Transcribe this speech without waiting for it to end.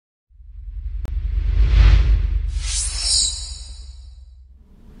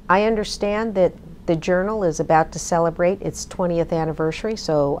I understand that the Journal is about to celebrate its 20th anniversary,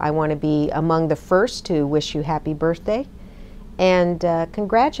 so I want to be among the first to wish you happy birthday and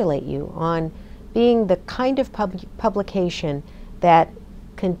congratulate you on being the kind of publication that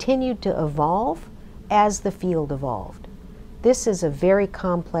continued to evolve as the field evolved. This is a very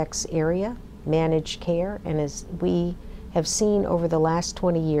complex area, managed care, and as we have seen over the last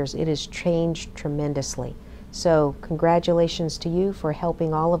 20 years, it has changed tremendously. So congratulations to you for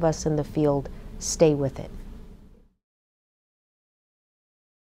helping all of us in the field stay with it.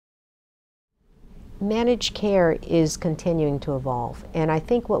 Managed care is continuing to evolve, and I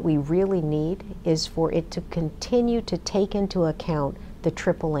think what we really need is for it to continue to take into account the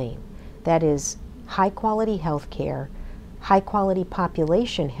triple aim. That is high quality health care, high quality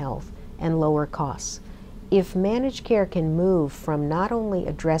population health, and lower costs. If managed care can move from not only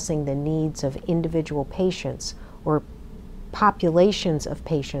addressing the needs of individual patients or populations of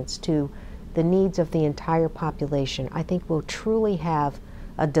patients to the needs of the entire population, I think we'll truly have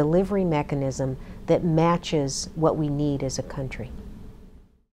a delivery mechanism that matches what we need as a country.